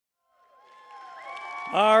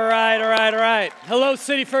All right, all right, all right. Hello,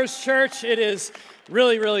 City First Church. It is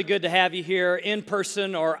really, really good to have you here in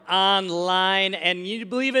person or online. And you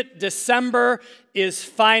believe it, December is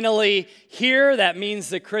finally here. That means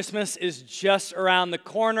that Christmas is just around the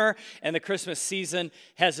corner and the Christmas season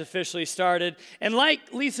has officially started. And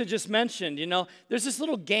like Lisa just mentioned, there's this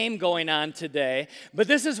little game going on today. But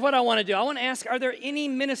this is what I want to do. I want to ask, are there any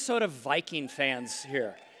Minnesota Viking fans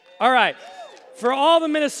here? All right. For all the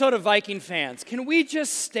Minnesota Viking fans, can we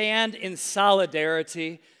just stand in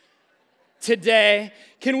solidarity today?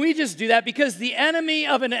 Can we just do that? Because the enemy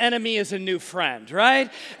of an enemy is a new friend, right?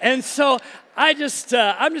 And so I'm just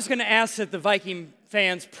going to ask that the Viking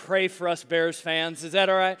fans pray for us Bears fans. Is that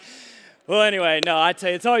all right? Well, anyway, no, I tell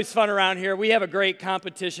you, it's always fun around here. We have a great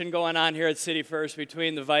competition going on here at City First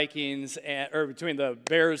between the Vikings, or between the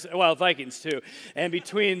Bears, well, Vikings too, and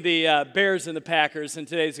between the Bears and the Packers, and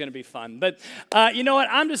today's going to be fun. But you know what?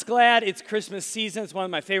 I'm just glad it's Christmas season. It's one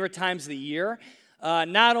of my favorite times of the year.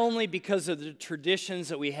 Not only because of the traditions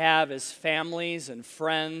that we have as families and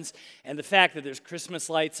friends and the fact that there's Christmas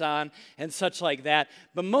lights on and such like that,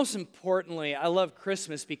 but most importantly, I love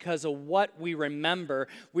Christmas because of what we remember.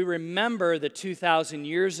 We remember that 2,000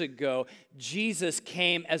 years ago, Jesus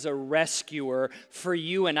came as a rescuer for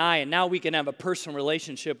you and I, and now we can have a personal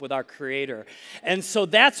relationship with our Creator. And so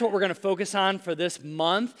that's what we're going to focus on for this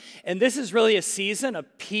month, and this is really a season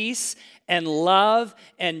of peace and love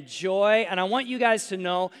and joy. And I want you guys to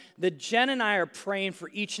know that Jen and I are praying for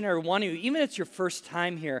each and every one of you, even if it's your first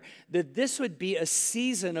time here, that this would be a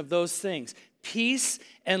season of those things. Peace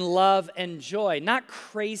and love and joy, not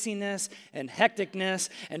craziness and hecticness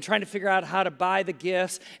and trying to figure out how to buy the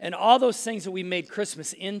gifts and all those things that we made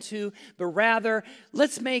Christmas into, but rather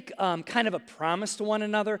let's make kind of a promise to one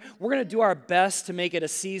another. We're going to do our best to make it a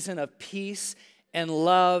season of peace and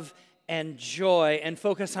love and joy, and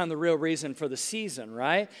focus on the real reason for the season,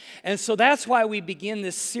 right? And so that's why we begin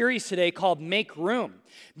this series today called Make Room,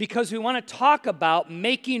 because we want to talk about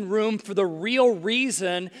making room for the real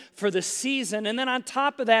reason for the season. And then on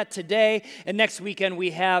top of that, today and next weekend,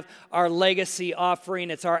 we have our legacy offering.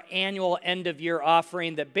 It's our annual end-of-year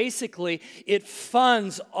offering that basically it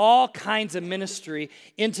funds all kinds of ministry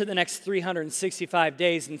into the next 365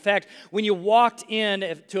 days. In fact, when you walked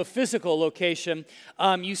in to a physical location,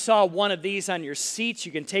 you saw one of these on your seats.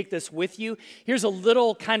 You can take this with you. Here's a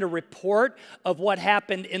little kind of report of what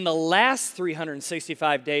happened in the last 365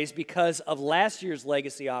 days because of last year's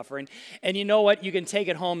legacy offering. And you know what? You can take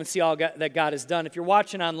it home and see all that God has done. If you're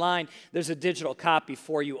watching online, there's a digital copy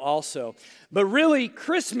for you also. But really,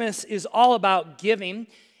 Christmas is all about giving.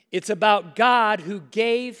 It's about God who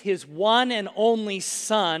gave his one and only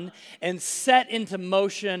Son and set into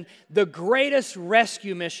motion the greatest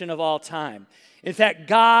rescue mission of all time. In fact,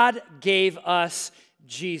 God gave us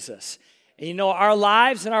Jesus. And our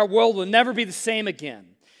lives and our world will never be the same again.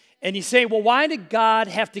 And you say, well, why did God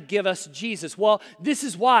have to give us Jesus? Well, this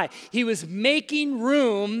is why. He was making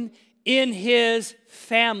room in his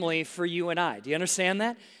family for you and I. Do you understand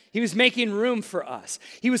that? He was making room for us.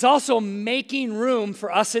 He was also making room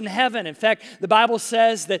for us in heaven. In fact, the Bible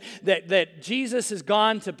says that Jesus has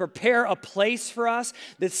gone to prepare a place for us,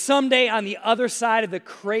 that someday on the other side of the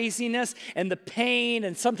craziness and the pain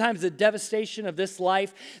and sometimes the devastation of this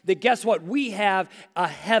life, that guess what? We have a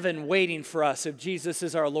heaven waiting for us if Jesus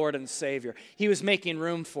is our Lord and Savior. He was making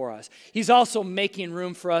room for us. He's also making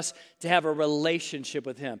room for us to have a relationship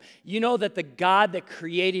with him. You know that the God that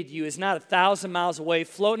created you is not 1,000 miles away,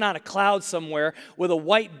 floating on a cloud somewhere with a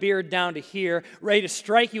white beard down to here, ready to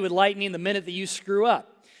strike you with lightning the minute that you screw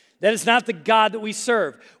up. That is not the God that we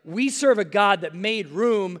serve. We serve a God that made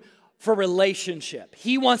room for relationship.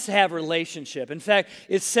 He wants to have relationship. In fact,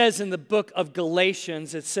 it says in the book of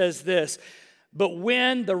Galatians, it says this, but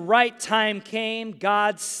when the right time came,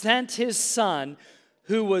 God sent his Son,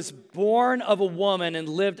 who was born of a woman and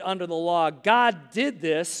lived under the law. God did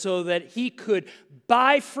this so that he could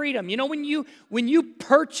buy freedom. When you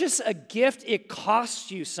purchase a gift, it costs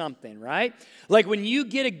you something, right? Like when you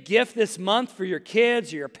get a gift this month for your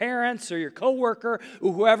kids or your parents or your coworker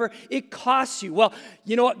or whoever, it costs you. Well,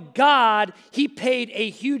 you know what? God, he paid a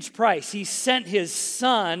huge price. He sent his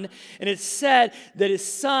Son, and it said that his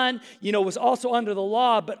Son, was also under the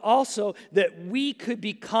law, but also that we could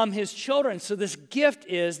become his children. So this gift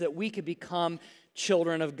is that we could become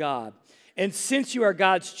children of God. And since you are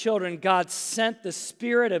God's children, God sent the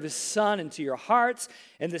Spirit of his Son into your hearts,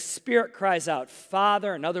 and the Spirit cries out,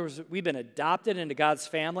 Father. In other words, we've been adopted into God's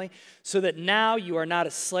family so that now you are not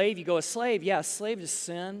a slave. You go, a slave? Yeah, a slave to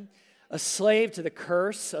sin, a slave to the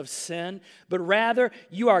curse of sin, but rather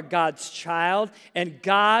you are God's child, and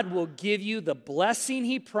God will give you the blessing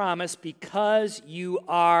he promised because you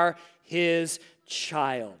are his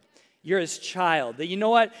child. You're his child. You know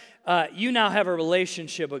what? You now have a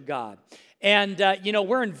relationship with God. And,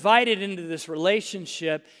 we're invited into this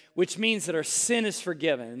relationship, which means that our sin is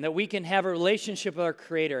forgiven and that we can have a relationship with our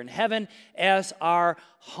Creator in heaven as our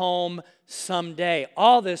home someday.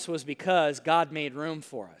 All this was because God made room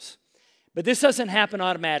for us. But this doesn't happen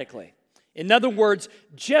automatically. In other words,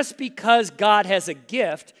 just because God has a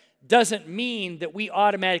gift doesn't mean that we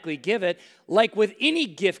automatically give it. Like with any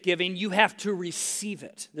gift giving, you have to receive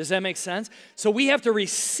it. Does that make sense? So we have to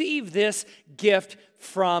receive this gift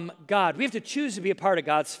from God. We have to choose to be a part of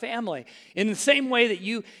God's family. In the same way that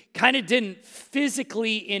you kind of didn't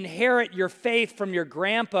physically inherit your faith from your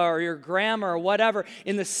grandpa or your grandma or whatever,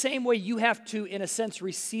 in the same way you have to, in a sense,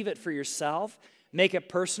 receive it for yourself, make it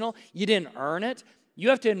personal. You didn't earn it. You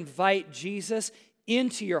have to invite Jesus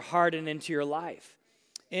into your heart and into your life.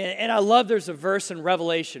 And I love there's a verse in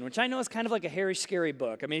Revelation, which I know is kind of like a hairy, scary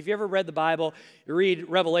book. I mean, if you ever read the Bible, you read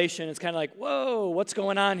Revelation, it's kind of like, whoa, what's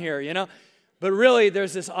going on here, you know? But really,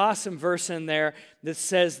 there's this awesome verse in there that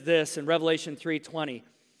says this in Revelation 3:20.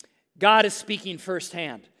 God is speaking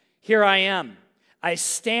firsthand. Here I am. I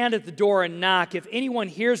stand at the door and knock. If anyone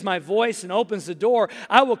hears my voice and opens the door,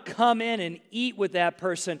 I will come in and eat with that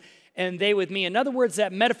person and they with me. In other words,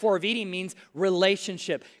 that metaphor of eating means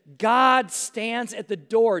relationship. God stands at the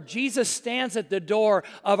door. Jesus stands at the door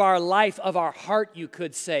of our life, of our heart, you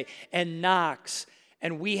could say, and knocks.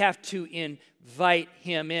 And we have to invite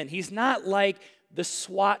him in. He's not like the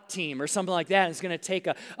SWAT team or something like that. He's going to take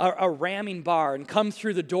a ramming bar and come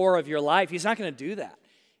through the door of your life. He's not going to do that.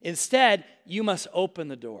 Instead, you must open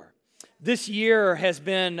the door. This year has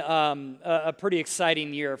been a pretty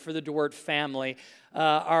exciting year for the DeWert family.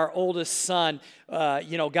 Our oldest son,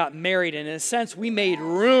 got married, and in a sense, we made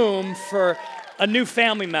room for a new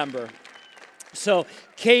family member. So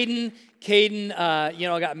Caden,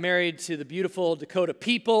 got married to the beautiful Dakota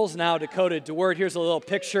Peoples, now Dakota DeWert. Here's a little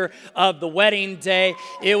picture of the wedding day.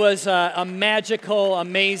 It was a magical,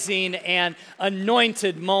 amazing, and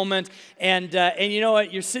anointed moment. And you know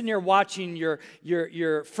what? You're sitting here watching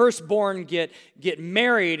your firstborn get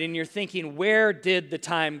married, and you're thinking, where did the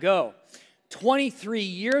time go? 23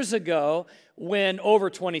 years ago, when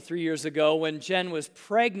Jen was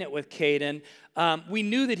pregnant with Caden, we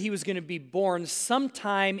knew that he was going to be born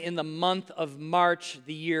sometime in the month of March,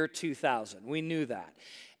 the year 2000. We knew that.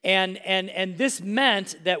 And this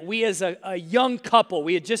meant that we as a young couple,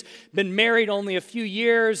 we had just been married only a few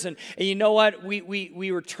years, and you know what?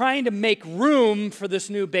 We were trying to make room for this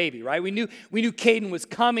new baby, right? We knew Caden was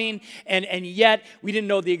coming, and yet we didn't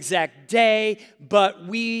know the exact day, but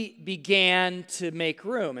we began to make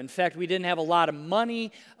room. In fact, we didn't have a lot of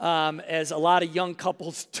money, as a lot of young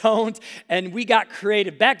couples don't, and we got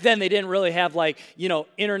creative. Back then, they didn't really have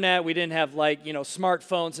internet. We didn't have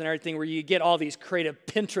smartphones and everything where you get all these creative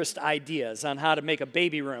Pinterest ideas on how to make a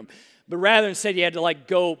baby room. But rather, instead, you had to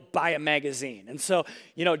go buy a magazine. And so,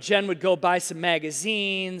 Jen would go buy some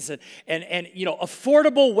magazines and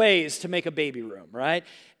affordable ways to make a baby room, right?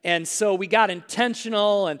 And so we got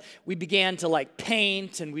intentional, and we began to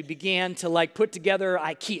paint, and we began to put together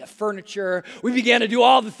IKEA furniture. We began to do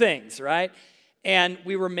all the things, right? And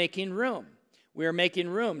we were making room.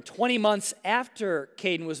 20 months after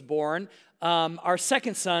Caden was born, our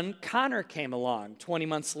second son, Connor, came along 20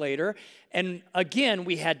 months later, and again,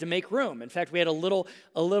 we had to make room. In fact, we had a little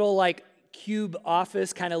cube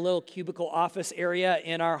office, kind of little cubicle office area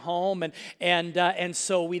in our home, and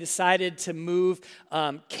so we decided to move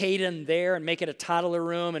Caden there and make it a toddler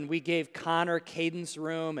room, and we gave Connor Caden's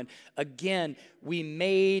room, and again, we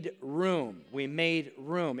made room.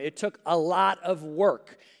 It took a lot of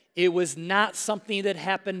work. It was not something that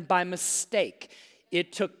happened by mistake.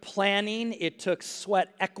 It took planning, it took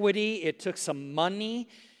sweat equity, it took some money.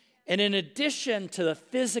 And in addition to the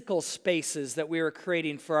physical spaces that we were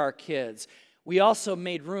creating for our kids, we also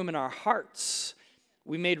made room in our hearts.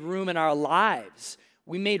 We made room in our lives.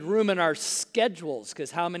 We made room in our schedules,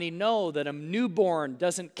 because how many know that a newborn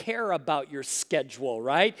doesn't care about your schedule,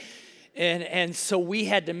 right? And so we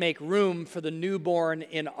had to make room for the newborn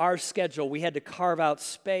in our schedule. We had to carve out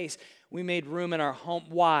space. We made room in our home.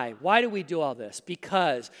 Why? Why do we do all this?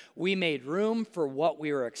 Because we made room for what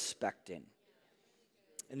we were expecting.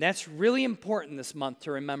 And that's really important this month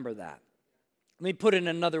to remember that. Let me put it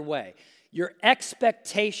another way. Your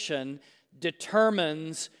expectation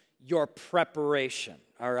determines your preparation,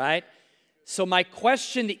 all right? So my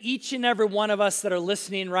question to each and every one of us that are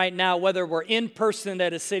listening right now, whether we're in person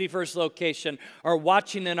at a City First location or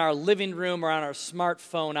watching in our living room or on our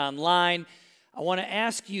smartphone online, I want to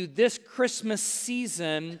ask you this Christmas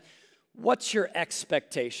season, what's your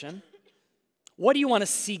expectation? What do you want to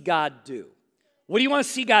see God do? What do you want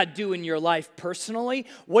to see God do in your life personally?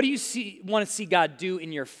 What do you want to see God do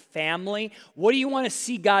in your family? What do you want to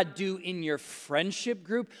see God do in your friendship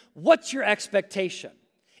group? What's your expectation?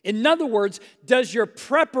 In other words, does your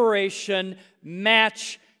preparation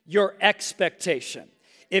match your expectation?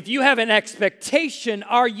 If you have an expectation,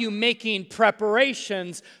 are you making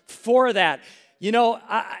preparations for that? You know,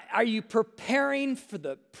 are you preparing for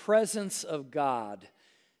the presence of God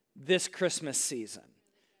this Christmas season?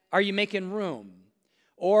 Are you making room?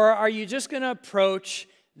 Or are you just going to approach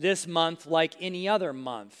this month like any other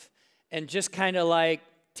month and just kind of like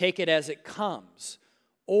take it as it comes?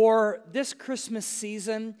 Or this Christmas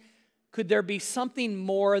season, could there be something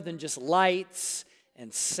more than just lights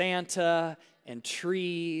and Santa and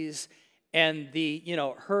trees and the,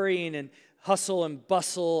 hurrying and hustle and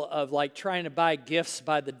bustle of like trying to buy gifts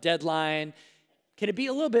by the deadline? Can it be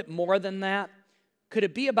a little bit more than that? Could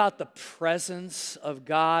it be about the presence of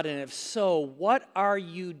God? And if so, what are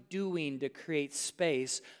you doing to create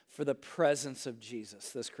space for the presence of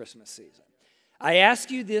Jesus this Christmas season? I ask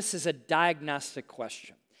you this as a diagnostic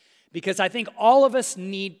question because I think all of us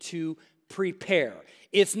need to prepare.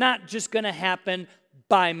 It's not just going to happen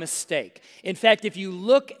by mistake. In fact, if you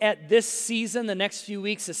look at this season, the next few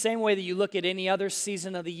weeks, the same way that you look at any other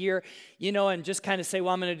season of the year, and just kind of say,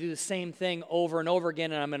 well, I'm going to do the same thing over and over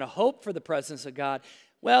again, and I'm going to hope for the presence of God.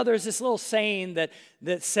 Well, there's this little saying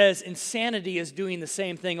that says insanity is doing the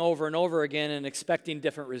same thing over and over again and expecting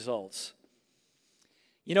different results.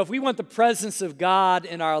 If we want the presence of God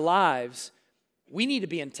in our lives, we need to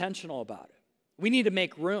be intentional about it. We need to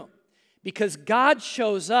make room. Because God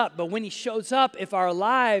shows up, but when He shows up, if our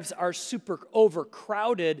lives are super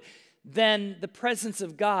overcrowded, then the presence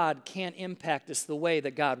of God can't impact us the way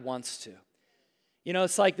that God wants to.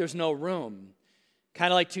 It's like there's no room.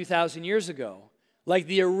 Kind of like 2,000 years ago, like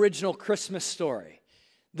the original Christmas story,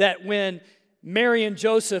 that when Mary and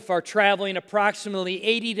Joseph are traveling approximately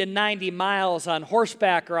 80 to 90 miles on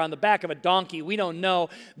horseback or on the back of a donkey, we don't know,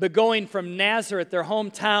 but going from Nazareth, their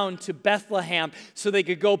hometown, to Bethlehem so they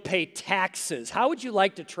could go pay taxes. How would you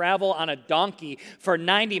like to travel on a donkey for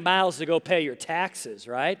 90 miles to go pay your taxes,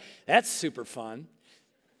 right? That's super fun.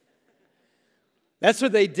 That's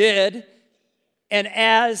what they did. And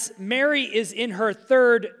as Mary is in her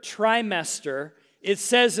third trimester, it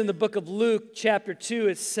says in the book of Luke, chapter 2,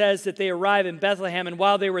 it says that they arrive in Bethlehem, and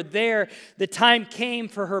while they were there, the time came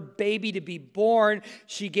for her baby to be born.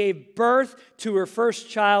 She gave birth to her first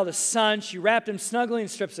child, a son. She wrapped him snugly in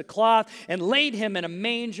strips of cloth and laid him in a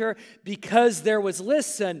manger because there was,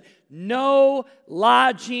 listen, no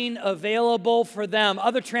lodging available for them.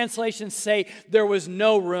 Other translations say there was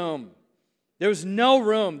no room. There was no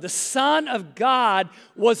room. The Son of God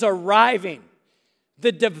was arriving.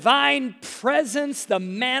 The divine presence, the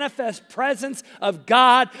manifest presence of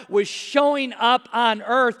God was showing up on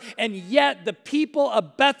earth, and yet the people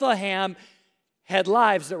of Bethlehem had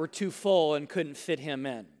lives that were too full and couldn't fit Him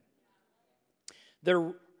in.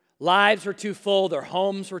 Their lives were too full, their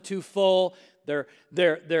homes were too full,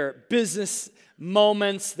 their business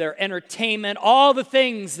moments, their entertainment, all the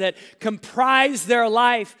things that comprised their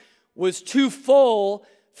life was too full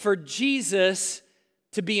for Jesus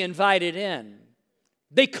to be invited in.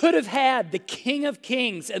 They could have had the King of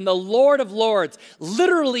Kings and the Lord of Lords.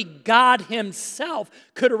 Literally, God Himself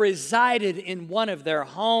could have resided in one of their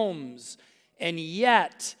homes, and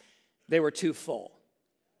yet they were too full.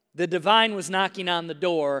 The divine was knocking on the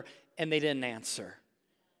door, and they didn't answer.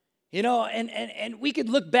 And we could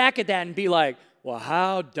look back at that and be like, well,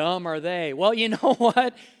 how dumb are they? Well, you know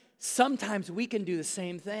what? Sometimes we can do the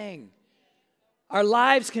same thing. Our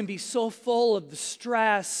lives can be so full of the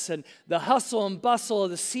stress and the hustle and bustle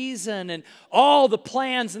of the season and all the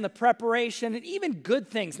plans and the preparation and even good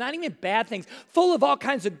things, not even bad things, full of all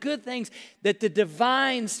kinds of good things, that the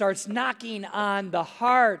divine starts knocking on the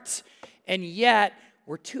heart, and yet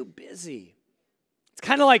we're too busy. It's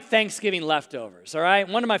kind of like Thanksgiving leftovers, all right?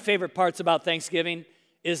 One of my favorite parts about Thanksgiving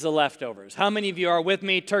is the leftovers. How many of you are with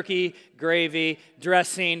me? Turkey, gravy,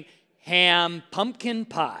 dressing, ham, pumpkin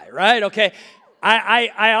pie, right? Okay.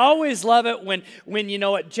 I always love it when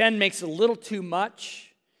Jen makes a little too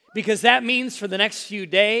much, because that means for the next few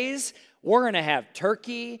days, we're going to have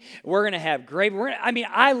turkey, we're going to have gravy.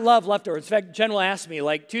 I love leftovers. In fact, Jen will ask me,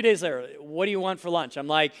 like 2 days later, what do you want for lunch? I'm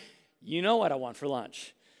like, you know what I want for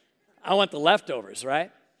lunch. I want the leftovers,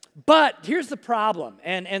 right? But here's the problem,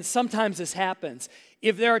 and sometimes this happens.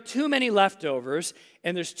 If there are too many leftovers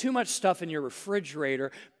and there's too much stuff in your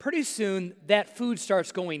refrigerator, pretty soon that food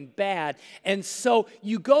starts going bad. And so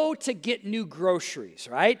you go to get new groceries,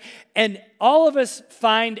 right? And all of us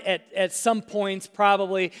find at some points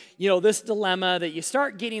probably, this dilemma that you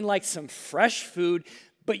start getting like some fresh food,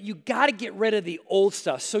 but you got to get rid of the old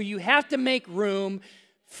stuff. So you have to make room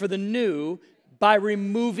for the new by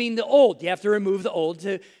removing the old. You have to remove the old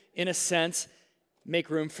to, in a sense, make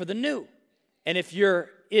room for the new. And if you're,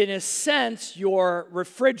 in a sense, your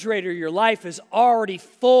refrigerator, your life is already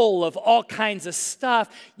full of all kinds of stuff,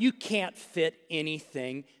 you can't fit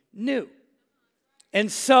anything new.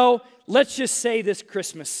 And so let's just say this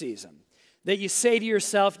Christmas season that you say to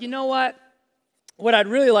yourself, you know what? What I'd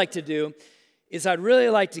really like to do is I'd really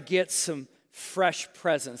like to get some fresh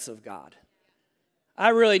presence of God. I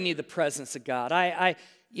really need the presence of God. I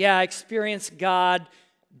experienced God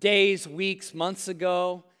days, weeks, months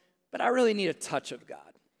ago, but I really need a touch of God.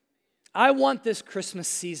 I want this Christmas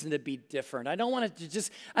season to be different. I don't want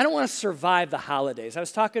to survive the holidays. I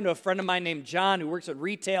was talking to a friend of mine named John who works at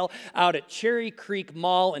retail out at Cherry Creek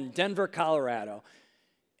Mall in Denver, Colorado.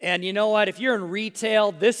 And you know what? If you're in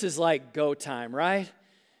retail, this is like go time, right?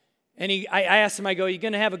 And I asked him, I go, you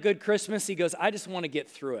going to have a good Christmas? He goes, I just want to get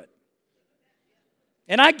through it.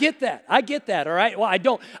 And I get that, all right? Well, I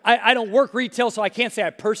don't work retail, so I can't say I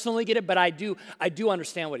personally get it, but I do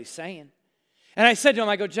understand what he's saying. And I said to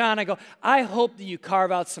him, John, I hope that you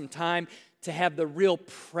carve out some time to have the real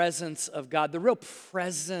presence of God, the real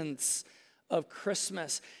presence of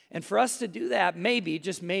Christmas. And for us to do that, maybe,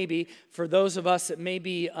 just maybe, for those of us that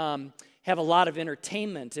maybe have a lot of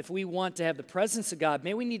entertainment, if we want to have the presence of God,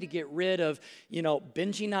 maybe we need to get rid of,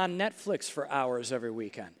 binging on Netflix for hours every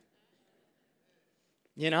weekend.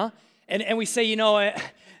 And we say,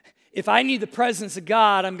 if I need the presence of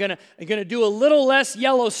God, I'm gonna do a little less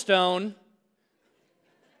Yellowstone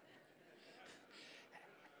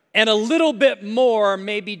and a little bit more,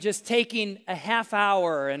 maybe just taking a half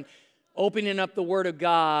hour and opening up the Word of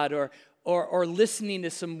God or listening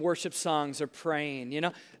to some worship songs or praying.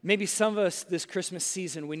 Maybe some of us this Christmas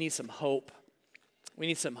season, we need some hope. We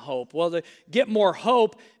need some hope. Well, to get more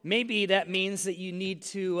hope, maybe that means that you need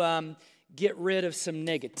to get rid of some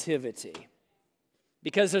negativity,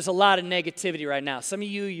 because there's a lot of negativity right now. Some of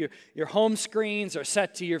you, your home screens are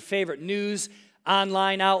set to your favorite news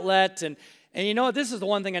online outlet, and you know what? This is the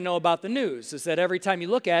one thing I know about the news, is that every time you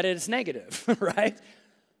look at it, it's negative, right?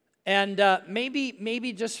 And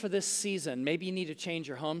maybe just for this season, maybe you need to change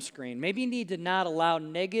your home screen. Maybe you need to not allow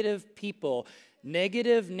negative people,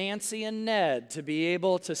 negative Nancy and Ned, to be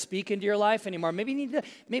able to speak into your life anymore. Maybe you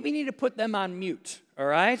need to put them on mute, all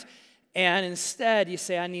right? And instead, you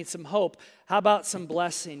say, I need some hope. How about some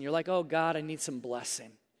blessing? You're like, oh, God, I need some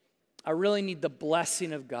blessing. I really need the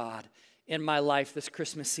blessing of God in my life this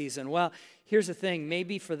Christmas season. Well, here's the thing.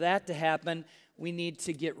 Maybe for that to happen, we need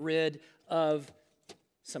to get rid of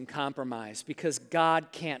some compromise, because God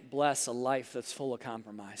can't bless a life that's full of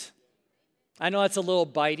compromise. I know that's a little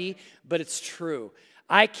bitey, but it's true.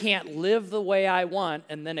 I can't live the way I want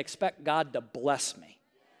and then expect God to bless me.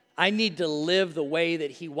 I need to live the way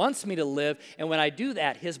that He wants me to live, and when I do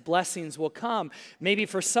that, His blessings will come. Maybe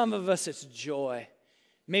for some of us, it's joy.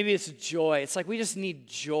 Maybe it's joy. It's like we just need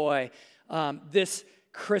joy this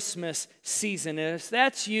Christmas season. And if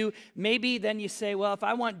that's you, maybe then you say, well, if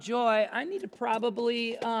I want joy, I need to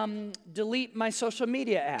probably delete my social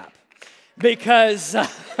media app, because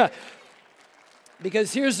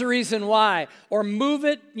Because here's the reason why. Or move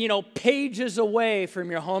it, pages away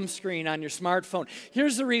from your home screen on your smartphone.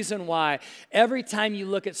 Here's the reason why. Every time you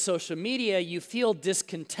look at social media, you feel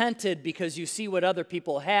discontented because you see what other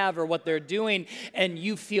people have or what they're doing, and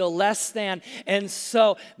you feel less than. And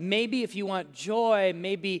so maybe if you want joy,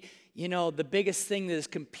 maybe, the biggest thing that is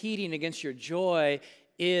competing against your joy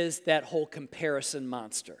is that whole comparison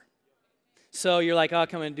monster. So you're like, oh,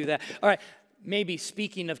 come and do that. All right. Maybe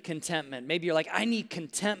speaking of contentment, maybe you're like, I need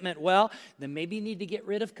contentment. Well, then maybe you need to get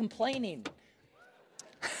rid of complaining.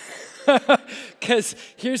 Because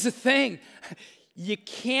here's the thing. You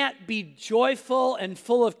can't be joyful and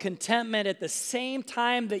full of contentment at the same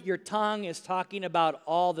time that your tongue is talking about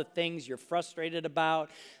all the things you're frustrated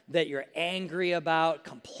about, that you're angry about,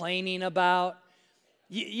 complaining about.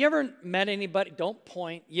 You ever met anybody? Don't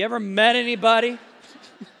point. You ever met anybody?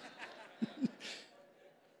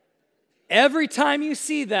 Every time you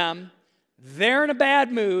see them, they're in a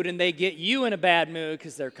bad mood, and they get you in a bad mood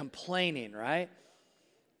because they're complaining, right?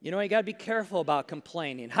 You got to be careful about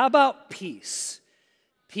complaining. How about peace?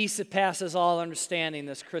 Peace that passes all understanding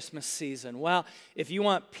this Christmas season. Well, if you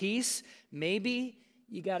want peace, maybe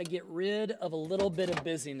you got to get rid of a little bit of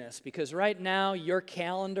busyness, because right now your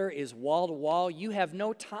calendar is wall to wall. You have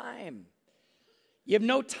no time. You have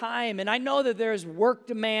no time. And I know that there's work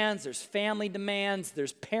demands, there's family demands,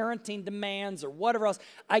 there's parenting demands, or whatever else.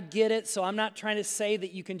 I get it. So I'm not trying to say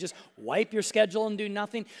that you can just wipe your schedule and do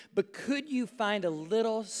nothing. But could you find a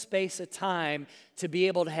little space of time to be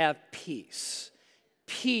able to have peace?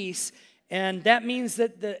 Peace. And that means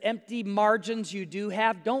that the empty margins you do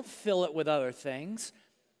have, don't fill it with other things.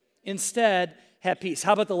 Instead, have peace.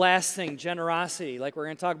 How about the last thing, generosity, like we're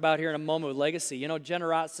going to talk about here in a moment with legacy. You know,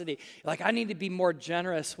 generosity, like I need to be more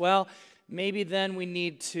generous. Well, maybe then we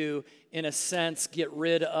need to, in a sense, get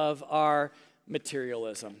rid of our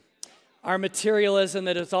materialism. Our materialism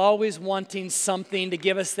that is always wanting something to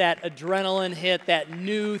give us that adrenaline hit, that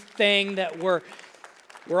new thing that we're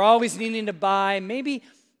always needing to buy.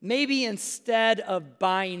 Maybe instead of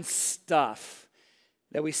buying stuff,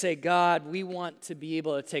 that we say, God, we want to be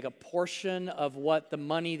able to take a portion of what the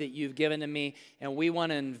money that you've given to me, and we want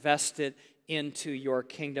to invest it into your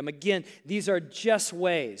kingdom. Again, these are just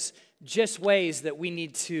ways that we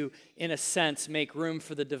need to, in a sense, make room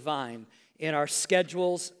for the divine in our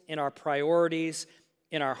schedules, in our priorities,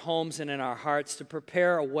 in our homes, and in our hearts to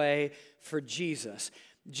prepare a way for Jesus.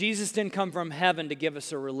 Jesus didn't come from heaven to give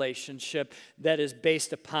us a relationship that is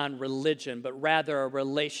based upon religion, but rather a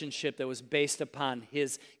relationship that was based upon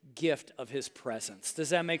his gift of his presence. Does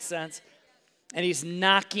that make sense? And he's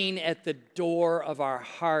knocking at the door of our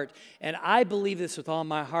heart. And I believe this with all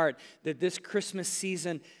my heart, that this Christmas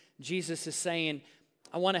season, Jesus is saying,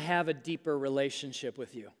 I want to have a deeper relationship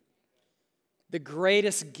with you. The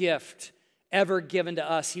greatest gift ever given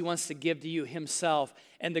to us, he wants to give to you himself.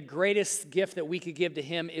 And the greatest gift that we could give to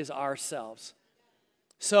him is ourselves.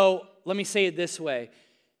 So let me say it this way.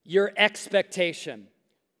 Your expectation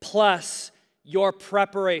plus your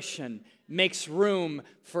preparation makes room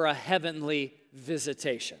for a heavenly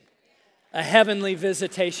visitation. A heavenly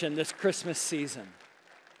visitation this Christmas season.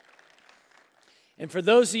 And for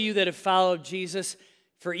those of you that have followed Jesus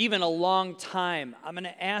for even a long time, I'm going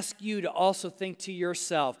to ask you to also think to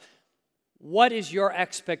yourself, what is your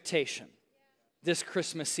expectation this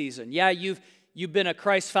Christmas season? Yeah, you've been a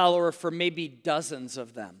Christ follower for maybe dozens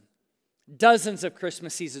of them. Dozens of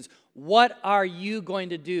Christmas seasons. What are you going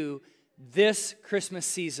to do this Christmas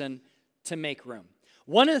season to make room?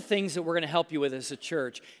 One of the things that we're going to help you with as a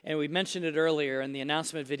church, and we mentioned it earlier in the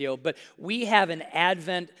announcement video, but we have an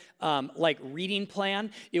Advent reading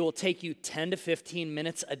plan. It will take you 10 to 15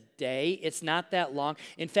 minutes a day. It's not that long.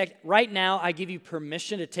 In fact, right now, I give you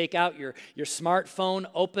permission to take out your smartphone,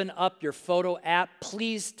 open up your photo app.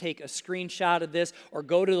 Please take a screenshot of this or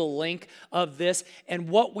go to the link of this. And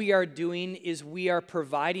what we are doing is we are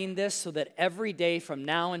providing this so that every day from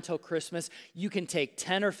now until Christmas, you can take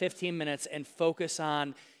 10 or 15 minutes and focus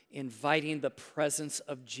on inviting the presence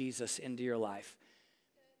of Jesus into your life.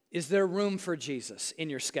 Is there room for Jesus in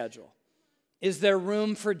your schedule? Is there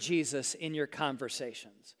room for Jesus in your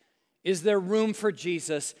conversations? Is there room for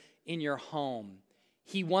Jesus in your home?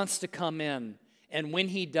 He wants to come in, and when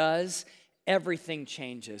he does, everything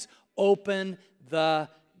changes. Open the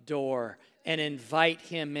door and invite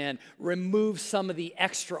him in. Remove some of the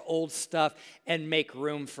extra old stuff and make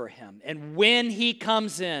room for him. And when he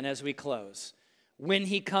comes in, as we close, when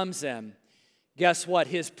he comes in, guess what?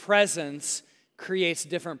 His presence creates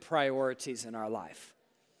different priorities in our life.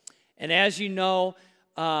 And as you know,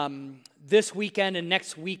 this weekend and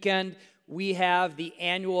next weekend, we have the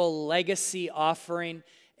annual legacy offering.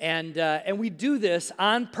 And we do this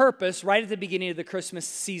on purpose right at the beginning of the Christmas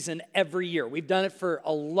season every year. We've done it for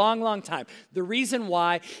a long, long time. The reason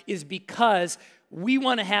why is because we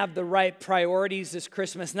want to have the right priorities this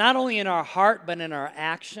Christmas, not only in our heart, but in our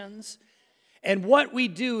actions. And what we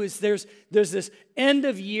do is there's this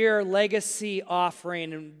end-of-year legacy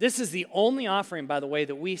offering, and this is the only offering, by the way,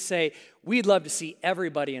 that we say we'd love to see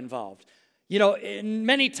everybody involved. You know,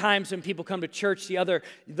 many times when people come to church, the other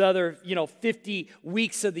 50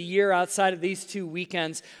 weeks of the year outside of these 2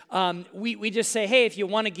 weekends, we just say, hey, if you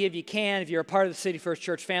want to give, you can, if you're a part of the City First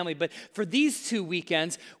Church family. But for these 2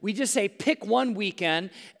 weekends, we just say pick one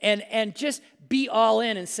weekend and just be all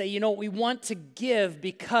in and say, you know, we want to give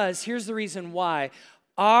because here's the reason why.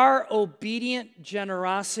 Our obedient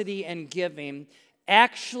generosity and giving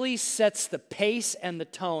actually sets the pace and the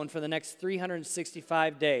tone for the next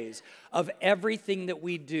 365 days of everything that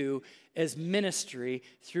we do as ministry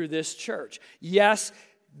through this church. Yes,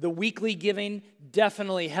 the weekly giving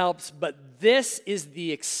definitely helps, but this is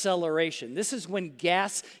the acceleration. This is when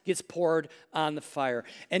gas gets poured on the fire.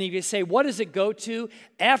 And if you say, what does it go to?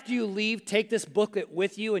 After you leave, take this booklet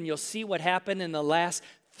with you and you'll see what happened in the last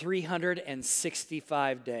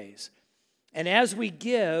 365 days. And as we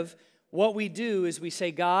give, what we do is we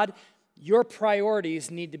say, God, your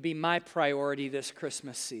priorities need to be my priority this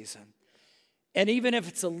Christmas season. And even if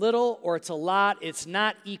it's a little or it's a lot, it's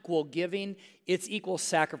not equal giving, it's equal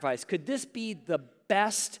sacrifice. Could this be the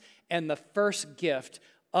best and the first gift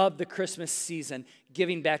of the Christmas season,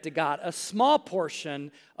 giving back to God, a small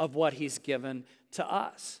portion of what he's given to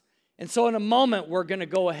us? And so in a moment, we're going to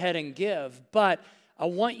go ahead and give, but I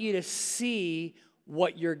want you to see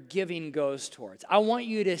what your giving goes towards. I want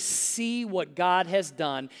you to see what God has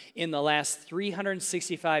done in the last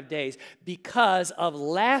 365 days because of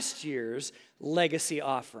last year's legacy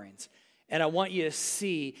offerings. And I want you to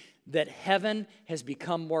see that heaven has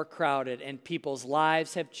become more crowded and people's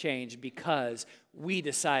lives have changed because we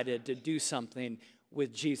decided to do something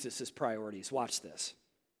with Jesus' priorities. Watch this.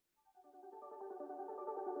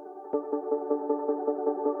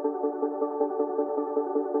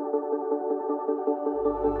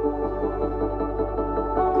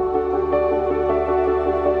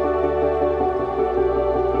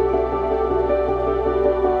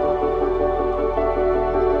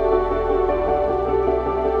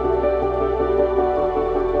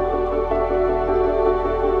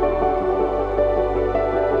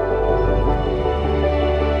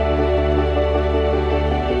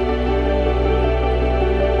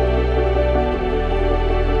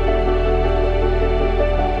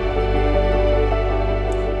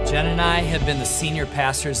 Have been the senior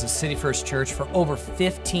pastors of City First Church for over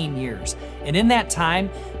 15 years. And in that time,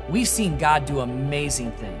 we've seen God do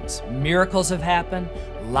amazing things. Miracles have happened,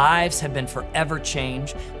 lives have been forever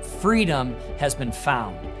changed, freedom has been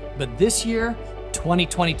found. But this year,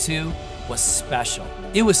 2022, was special.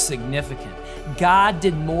 It was significant. God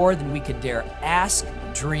did more than we could dare ask,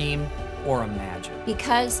 dream, or imagine.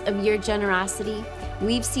 Because of your generosity,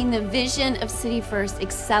 we've seen the vision of City First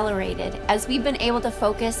accelerated as we've been able to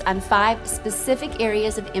focus on 5 specific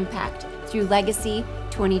areas of impact through Legacy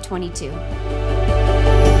 2022.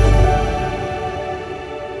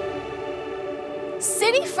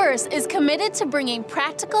 City First is committed to bringing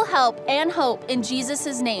practical help and hope in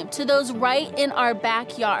Jesus' name to those right in our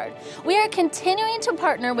backyard. We are continuing to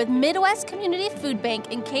partner with Midwest Community Food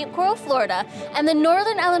Bank in Cape Coral, Florida, and the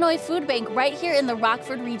Northern Illinois Food Bank right here in the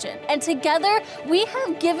Rockford region. And together, we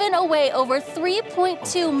have given away over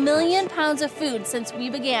 3.2 million pounds of food since we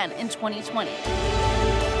began in 2020.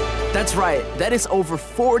 That's right. That is over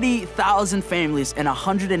 40,000 families and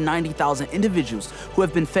 190,000 individuals who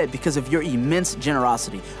have been fed because of your immense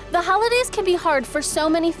generosity. The holidays can be hard for so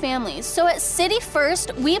many families, so at City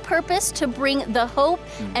First, we purpose to bring the hope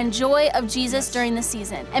and joy of Jesus during the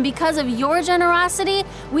season. And because of your generosity,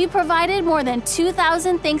 we provided more than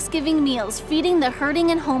 2,000 Thanksgiving meals feeding the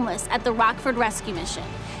hurting and homeless at the Rockford Rescue Mission.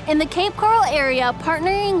 In the Cape Coral area,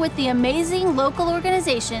 partnering with the amazing local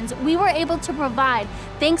organizations, we were able to provide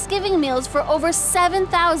Thanksgiving meals for over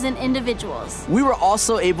 7,000 individuals. We were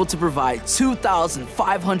also able to provide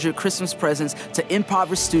 2,500 Christmas presents to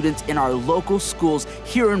impoverished students in our local schools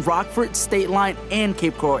here in Rockford, State Line, and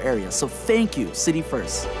Cape Coral area. So thank you, City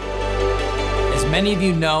First. As many of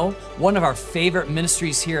you know, one of our favorite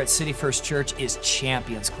ministries here at City First Church is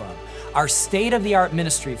Champions Club, our state-of-the-art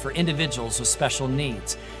ministry for individuals with special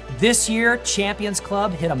needs. This year, Champions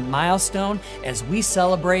Club hit a milestone as we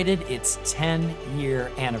celebrated its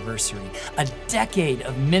 10-year anniversary. A decade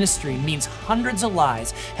of ministry means hundreds of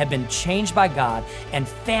lives have been changed by God and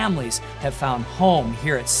families have found home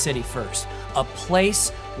here at City First, a place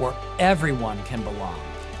where everyone can belong.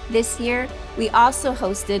 This year, we also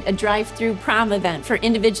hosted a drive-through prom event for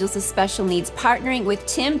individuals with special needs, partnering with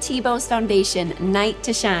Tim Tebow's Foundation, Night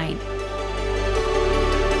to Shine.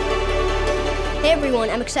 Hey everyone,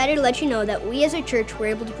 I'm excited to let you know that we as a church were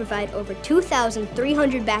able to provide over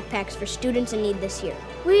 2,300 backpacks for students in need this year.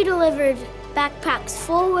 We delivered backpacks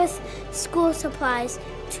full with school supplies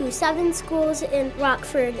to 7 schools in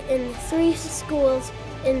Rockford and 3 schools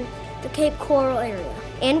in the Cape Coral area.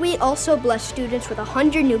 And we also blessed students with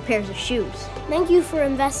 100 new pairs of shoes. Thank you for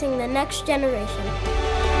investing in the next generation.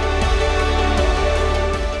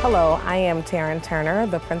 Hello, I am Taryn Turner,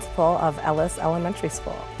 the principal of Ellis Elementary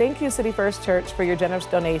School. Thank you, City First Church, for your generous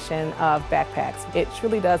donation of backpacks. It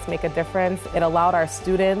truly does make a difference. It allowed our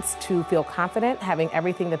students to feel confident having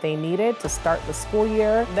everything that they needed to start the school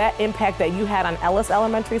year. That impact that you had on Ellis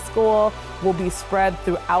Elementary School will be spread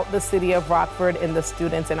throughout the city of Rockford and the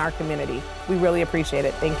students in our community. We really appreciate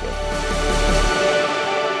it. Thank you.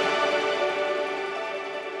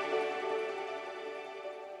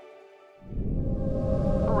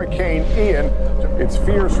 Hurricane Ian Its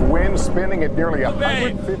fierce wind spinning at nearly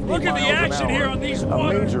 150 Look at the miles action an hour. here on these A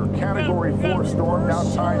waters. major Category 4 storm now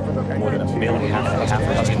tied for the More than 1.5 million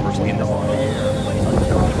customers in the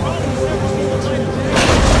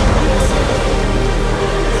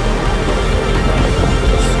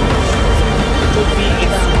Would be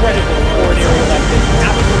incredible for an area like this.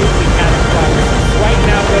 Absolutely catastrophic. Right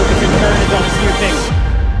now, though, the concern is on a few things.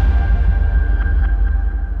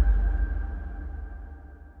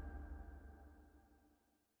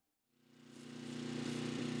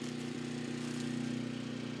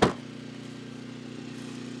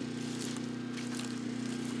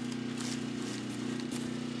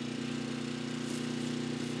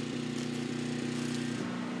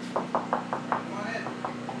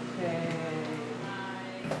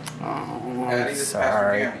 Patty, this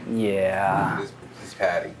Sorry. is Pastor Jeremy. Yeah. This is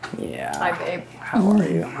Patty. Yeah. Hi, babe. How are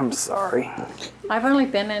you? I'm sorry. I've only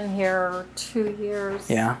been in here 2 years.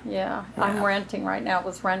 Yeah? Yeah. I'm renting right now. It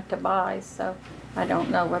was rent to buy, so I don't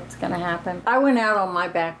know what's going to happen. I went out on my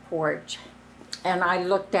back porch and I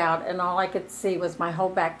looked out and all I could see was my whole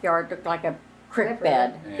backyard looked like a creek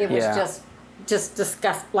bed. It was just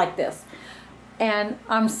disgusting like this. And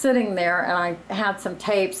I'm sitting there and I had some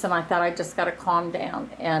tapes and I thought I just got to calm down.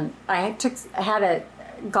 And I had a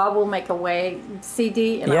God Will Make a Way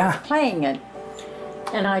CD and I was playing it.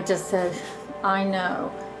 And I just said, I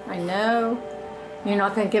know, you're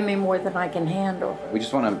not going to give me more than I can handle. We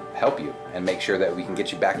just want to help you and make sure that we can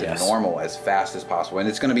get you back to normal as fast as possible. And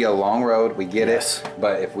it's going to be a long road, we get it,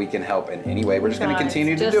 but if we can help in any way, we're just going to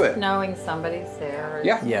continue to do it. Just knowing somebody's there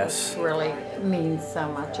really means so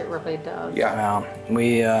much, it really does. Well,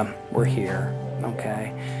 we're here,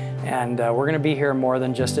 okay? And we're going to be here more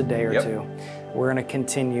than just a day or two. We're going to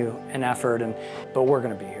continue an effort, but we're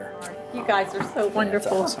going to be here. You guys are so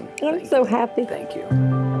wonderful. That's awesome. I'm so happy. Thank you.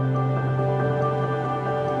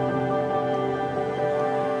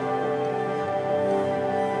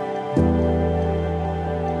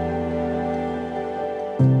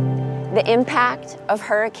 The impact of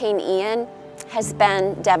Hurricane Ian has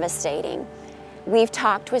been devastating. We've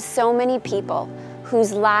talked with so many people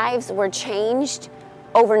whose lives were changed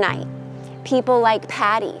overnight. People like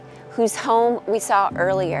Patty, whose home we saw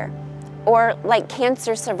earlier, or like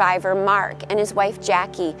cancer survivor Mark and his wife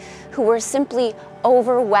Jackie, who were simply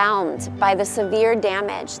overwhelmed by the severe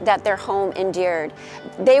damage that their home endured.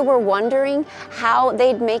 They were wondering how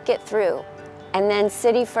they'd make it through. And then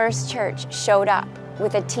City First Church showed up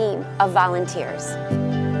with a team of volunteers.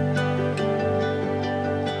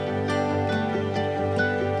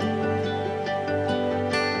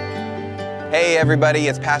 Hey everybody,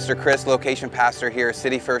 it's Pastor Chris, location pastor here at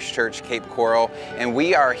City First Church, Cape Coral, and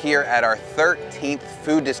we are here at our 13th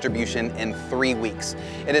food distribution in 3 weeks.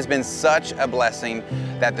 It has been such a blessing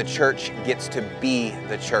that the church gets to be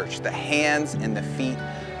the church, the hands and the feet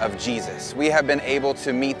of Jesus. We have been able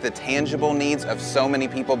to meet the tangible needs of so many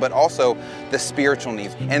people, but also the spiritual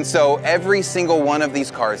needs. And so every single one of these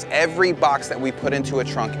cars, every box that we put into a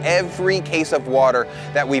trunk, every case of water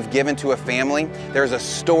that we've given to a family, there's a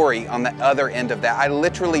story on the other end of that. I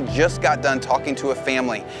literally just got done talking to a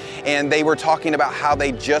family and they were talking about how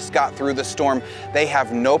they just got through the storm. They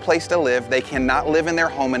have no place to live. They cannot live in their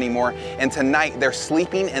home anymore. And tonight they're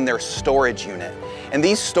sleeping in their storage unit. And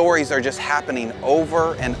these stories are just happening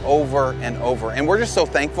over and over and over. And we're just so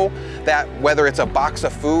thankful that whether it's a box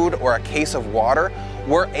of food or a case of water,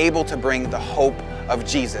 we're able to bring the hope of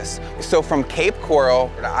Jesus. So from Cape Coral,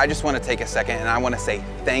 I just want to take a second and I want to say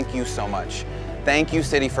thank you so much. Thank you,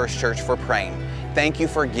 City First Church, for praying. Thank you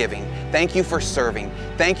for giving. Thank you for serving.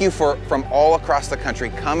 Thank you from all across the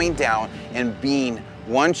country coming down and being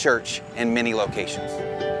one church in many locations.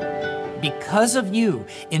 Because of you,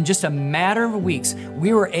 in just a matter of weeks,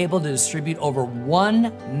 we were able to distribute over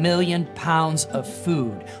 1 million pounds of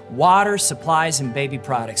food, water, supplies, and baby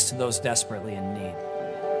products to those desperately in need.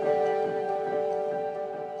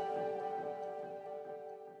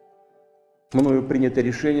 Мною принято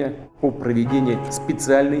решение о проведении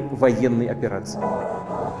специальной военной операции.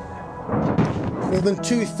 More than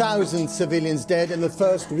 2,000 civilians dead in the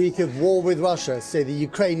first week of war with Russia, say the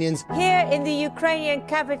Ukrainians. Here in the Ukrainian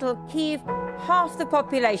capital, Kyiv, half the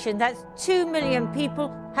population, that's 2 million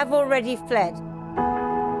people, have already fled.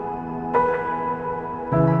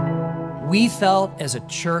 We felt as a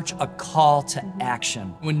church a call to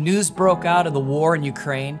action. When news broke out of the war in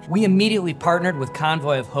Ukraine, we immediately partnered with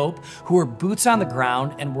Convoy of Hope, who were boots on the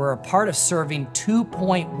ground and were a part of serving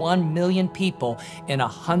 2.1 million people in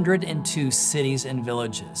 102 cities and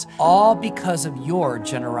villages, all because of your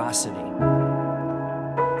generosity.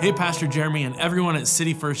 Hey, Pastor Jeremy and everyone at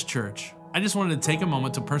City First Church. I just wanted to take a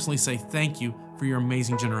moment to personally say thank you for your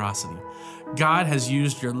amazing generosity. God has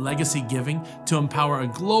used your legacy giving to empower a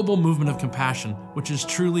global movement of compassion, which has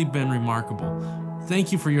truly been remarkable.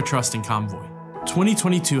 Thank you for your trust in Convoy.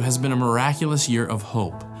 2022 has been a miraculous year of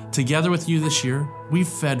hope. Together with you this year, we've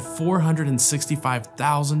fed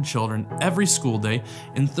 465,000 children every school day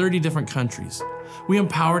in 30 different countries. We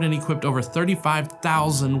empowered and equipped over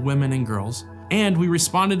 35,000 women and girls, and we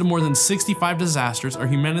responded to more than 65 disasters or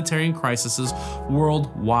humanitarian crises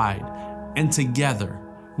worldwide. And together,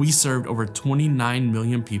 we served over 29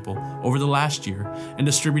 million people over the last year and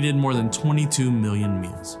distributed more than 22 million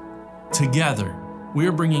meals. Together, we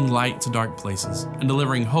are bringing light to dark places and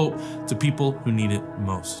delivering hope to people who need it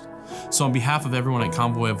most. So on behalf of everyone at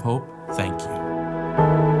Convoy of Hope, thank you.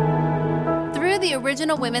 Through the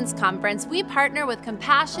Original Women's Conference, we partner with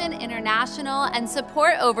Compassion International and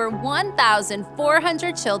support over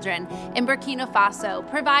 1,400 children in Burkina Faso,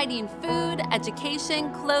 providing food,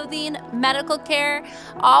 education, clothing, medical care,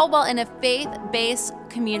 all while in a faith-based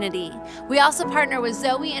community. We also partner with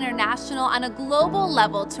Zoe International on a global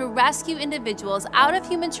level to rescue individuals out of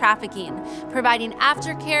human trafficking, providing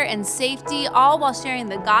aftercare and safety, all while sharing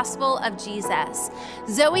the gospel of Jesus.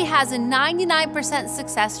 Zoe has a 99%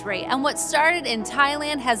 success rate, and what started in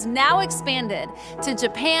Thailand has now expanded to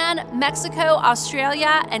Japan, Mexico,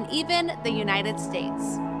 Australia, and even the United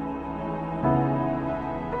States.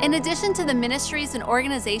 In addition to the ministries and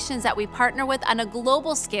organizations that we partner with on a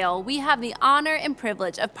global scale, we have the honor and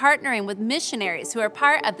privilege of partnering with missionaries who are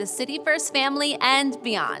part of the City First family and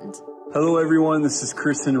beyond. Hello everyone, this is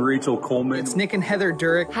Chris and Rachel Coleman. It's Nick and Heather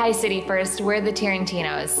Durick. Hi City First, we're the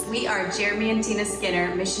Tarantinos. We are Jeremy and Tina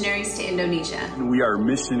Skinner, missionaries to Indonesia. And we are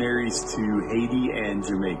missionaries to Haiti and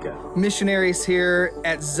Jamaica. Missionaries here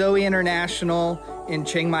at Zoe International in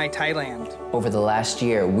Chiang Mai, Thailand. Over the last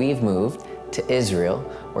year, we've moved to Israel,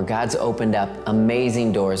 where God's opened up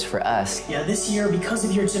amazing doors for us. Yeah, this year, because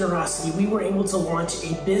of your generosity, we were able to launch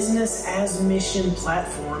a business as mission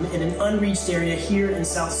platform in an unreached area here in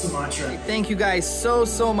South Sumatra. Thank you guys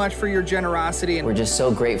so much for your generosity. We're just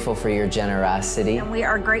so grateful for your generosity. And we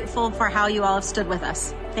are grateful for how you all have stood with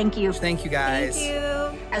us. Thank you. Thank you guys. Thank you.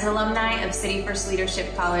 As alumni of City First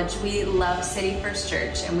Leadership College, we love City First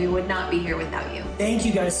Church, and we would not be here without you. Thank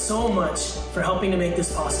you guys so much for helping to make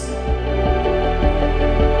this possible.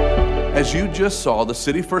 As you just saw, the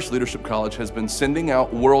City First Leadership College has been sending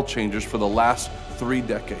out world changers for the last 3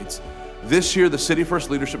 decades. This year, the City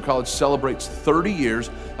First Leadership College celebrates 30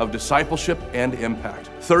 years of discipleship and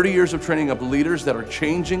impact. 30 years of training up leaders that are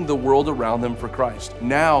changing the world around them for Christ.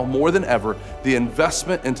 Now, more than ever, the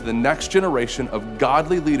investment into the next generation of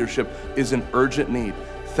godly leadership is an urgent need.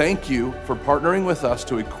 Thank you for partnering with us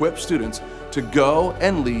to equip students to go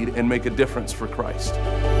and lead and make a difference for Christ.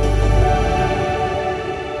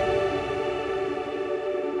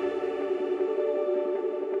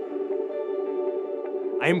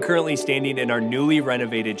 I am currently standing in our newly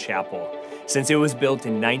renovated chapel. Since it was built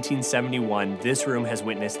in 1971, this room has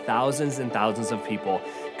witnessed thousands and thousands of people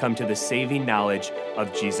come to the saving knowledge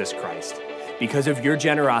of Jesus Christ. Because of your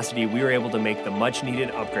generosity, we were able to make the much needed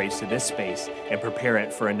upgrades to this space and prepare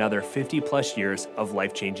it for another 50+ years of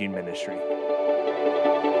life-changing ministry.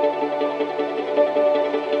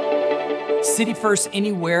 City First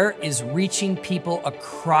Anywhere is reaching people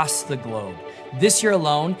across the globe. This year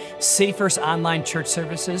alone, City First online church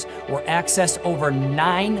services were accessed over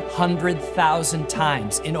 900,000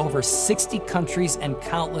 times in over 60 countries and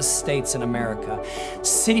countless states in America.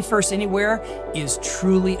 City First Anywhere is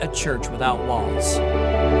truly a church without walls.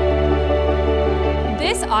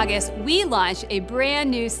 This August, we launched a brand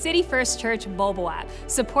new City First Church mobile app,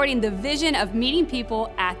 supporting the vision of meeting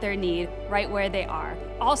people at their need, right where they are.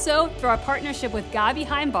 Also, through our partnership with God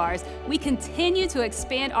Behind Bars, we continue to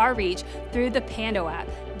expand our reach through the Pando app.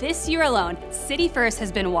 This year alone, City First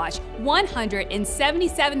has been watched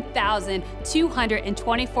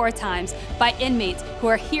 177,224 times by inmates who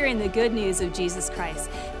are hearing the good news of Jesus Christ.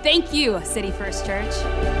 Thank you, City First Church.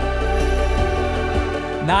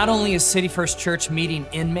 Not only is City First Church meeting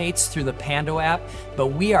inmates through the Pando app, but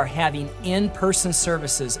we are having in-person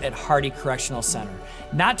services at Hardy Correctional Center.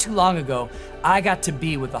 Not too long ago, I got to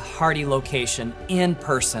be with the Hardy location in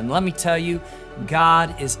person. Let me tell you,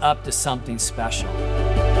 God is up to something special.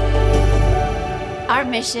 Our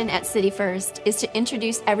mission at City First is to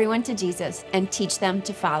introduce everyone to Jesus and teach them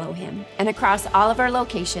to follow him. And across all of our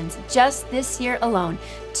locations, just this year alone,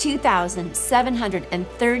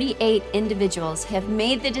 2,738 individuals have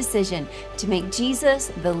made the decision to make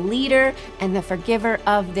Jesus the leader and the forgiver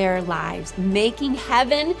of their lives, making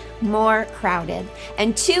heaven more crowded.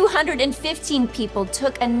 And 215 people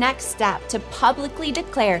took a next step to publicly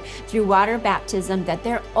declare through water baptism that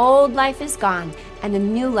their old life is gone and a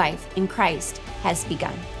new life in Christ has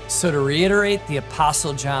begun. So to reiterate the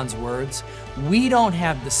Apostle John's words, we don't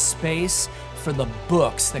have the space for the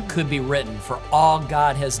books that could be written for all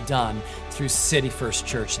God has done through City First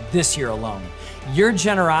Church this year alone. Your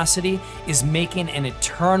generosity is making an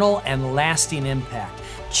eternal and lasting impact,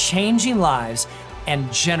 changing lives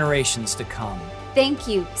and generations to come. Thank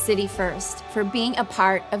you, City First, for being a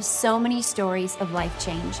part of so many stories of life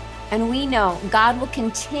change. And we know God will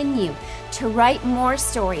continue to write more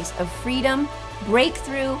stories of freedom,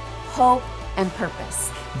 breakthrough, hope, and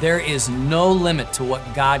purpose. There is no limit to what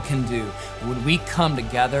God can do when we come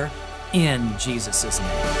together in Jesus' name.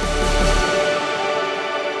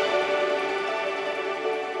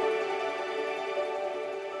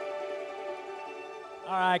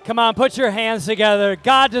 All right, come on, put your hands together.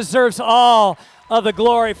 God deserves all of the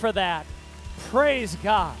glory for that. Praise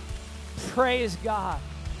God. Praise God.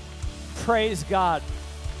 Praise God.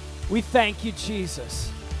 We thank you,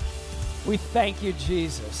 Jesus. We thank you,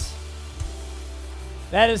 Jesus.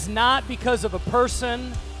 That is not because of a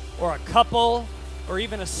person or a couple or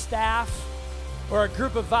even a staff or a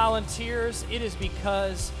group of volunteers. It is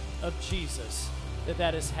because of Jesus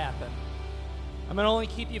that has happened. I'm going to only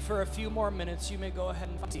keep you for a few more minutes. You may go ahead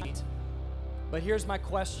and eat. But here's my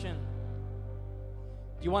question.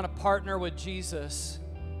 Do you want to partner with Jesus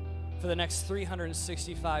for the next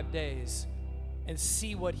 365 days and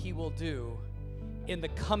see what he will do in the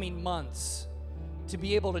coming months to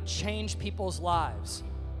be able to change people's lives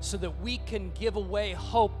so that we can give away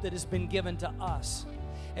hope that has been given to us?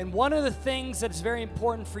 And one of the things that is very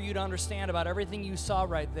important for you to understand about everything you saw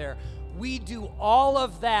right there, we do all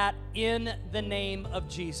of that in the name of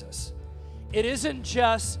Jesus. It isn't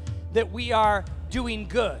just that we are doing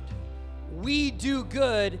good. We do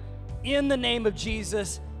good in the name of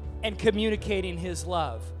Jesus and communicating his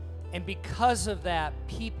love. And because of that,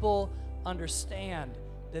 people understand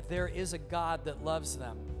that there is a God that loves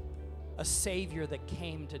them, a Savior that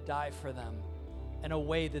came to die for them, and a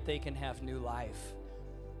way that they can have new life.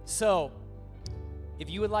 So, if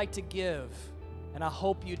you would like to give, and I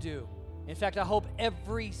hope you do, in fact, I hope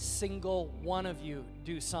every single one of you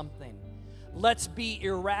do something. Let's be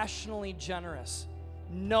irrationally generous,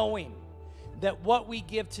 knowing that what we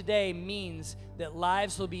give today means that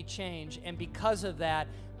lives will be changed, and because of that,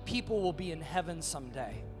 people will be in heaven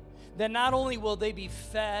someday. Then not only will they be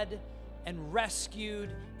fed and rescued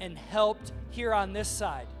and helped here on this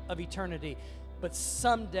side of eternity, but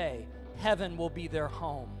someday heaven will be their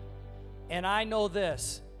home. And I know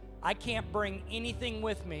this, I can't bring anything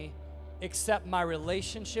with me except my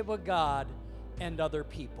relationship with God and other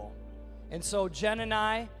people. And so Jen and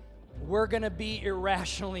I, we're going to be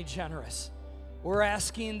irrationally generous. We're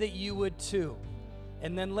asking that you would too.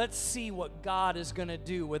 And then let's see what God is going to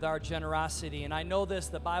do with our generosity. And I know this,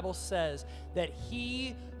 the Bible says that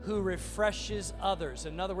he who refreshes others,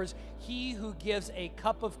 in other words, he who gives a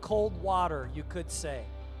cup of cold water, you could say,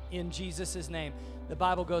 in Jesus' name, the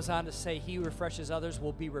Bible goes on to say he who refreshes others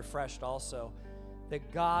will be refreshed also.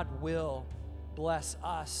 That God will bless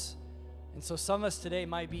us. And so some of us today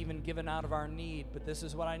might be even given out of our need, but this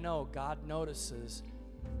is what I know, God notices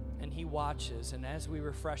and he watches. And as we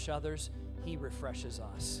refresh others, he refreshes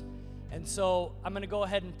us. And so I'm going to go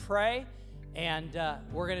ahead and pray, and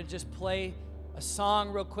we're going to just play a song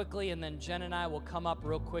real quickly, and then Jen and I will come up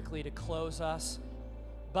real quickly to close us.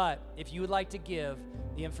 But if you would like to give,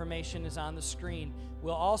 the information is on the screen.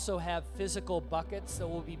 We'll also have physical buckets that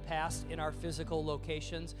will be passed in our physical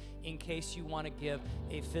locations in case you want to give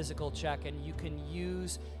a physical check, and you can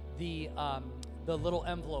use the little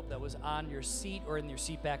envelope that was on your seat or in your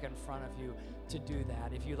seat back in front of you to do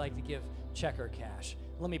that if you'd like to give check or cash.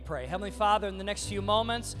 Let me pray. Heavenly Father, in the next few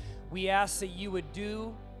moments, we ask that you would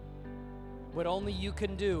do what only you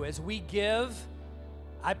can do. As we give,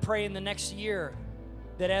 I pray in the next year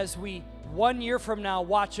that as we 1 year from now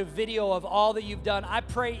watch a video of all that you've done, I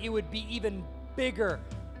pray it would be even bigger,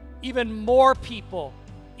 even more people,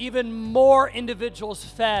 even more individuals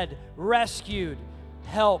fed, rescued,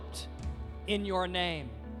 helped in your name,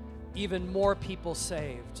 even more people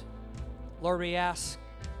saved. Lord, we ask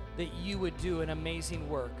that you would do an amazing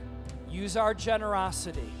work. Use our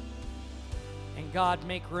generosity, and God,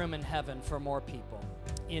 make room in heaven for more people.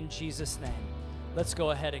 In Jesus' name. let's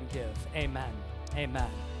go ahead and give. Amen. Amen.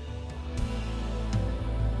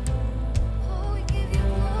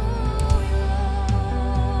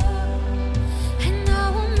 And I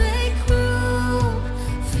will make room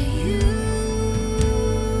for you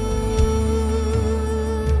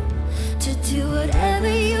to do whatever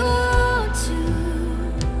you want to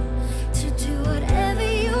do whatever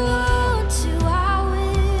you want to. I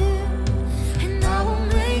will, and I will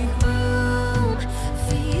make room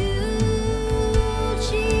for you,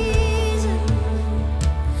 Jesus,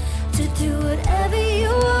 to do whatever you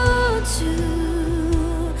want to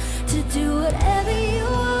do whatever you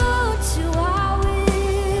want to. I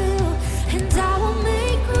will, and I will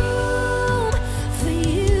make room for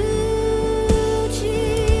you,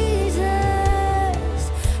 Jesus,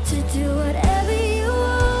 to do whatever you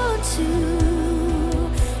want to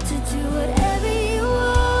do whatever you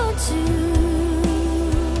want to.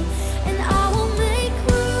 And I will make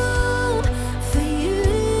room for you,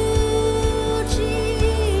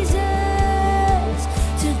 Jesus,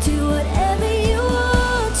 to do whatever you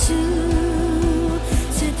want to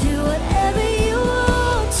do whatever you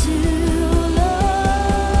want to,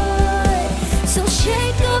 Lord. So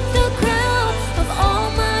shake up the ground of all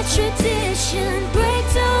my tradition, break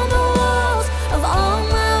down the walls of all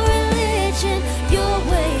my religion. Your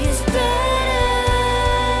way is better,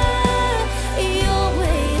 your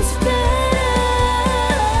way is better.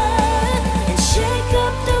 And shake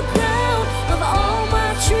up the ground of all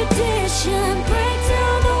my tradition, break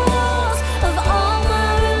down the walls of all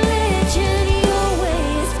my religion. Your way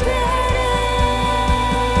is better,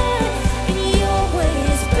 and your way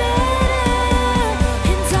is better.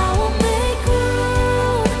 And I will make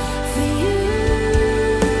room for you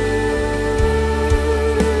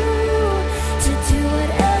to do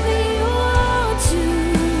whatever you want to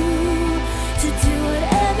do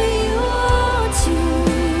whatever you want to.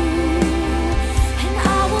 And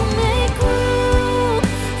I will make room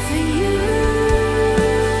for you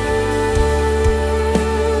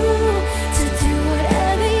to do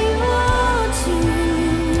whatever you want to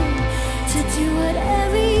do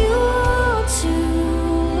whatever you want to,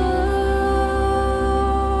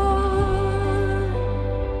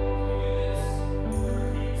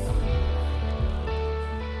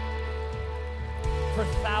 For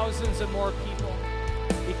thousands of more people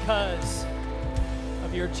because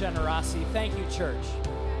of your generosity. Thank you, church.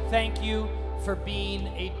 Thank you for being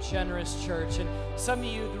a generous church. And some of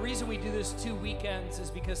you, the reason we do this 2 weekends is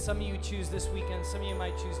because some of you choose this weekend, some of you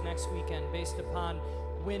might choose next weekend based upon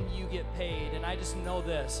when you get paid. And I just know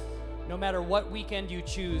this, no matter what weekend you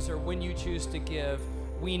choose or when you choose to give,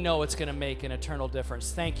 we know it's going to make an eternal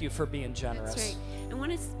difference. Thank you for being generous. That's right. I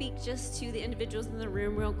want to speak just to the individuals in the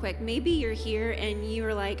room real quick. Maybe you're here and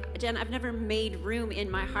you're like, Jen, I've never made room in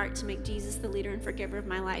my heart to make Jesus the leader and forgiver of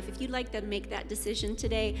my life. If you'd like to make that decision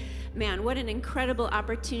today, man, what an incredible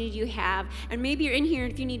opportunity you have. And maybe you're in here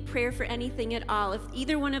and if you need prayer for anything at all, if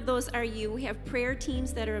either one of those are you, we have prayer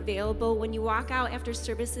teams that are available. When you walk out after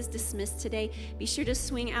service is dismissed today, be sure to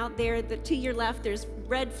swing out there. To your left, there's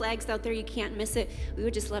red flags out there. You can't miss it. We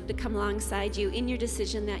would just love to come alongside you in your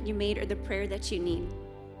decision that you made or the prayer that you need.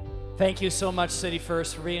 Thank you so much, City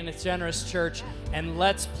First, for being a generous church, and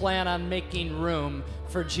let's plan on making room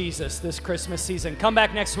for Jesus this Christmas season. Come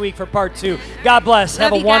back next week for part 2. God bless.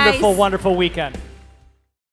 Have a wonderful, wonderful weekend.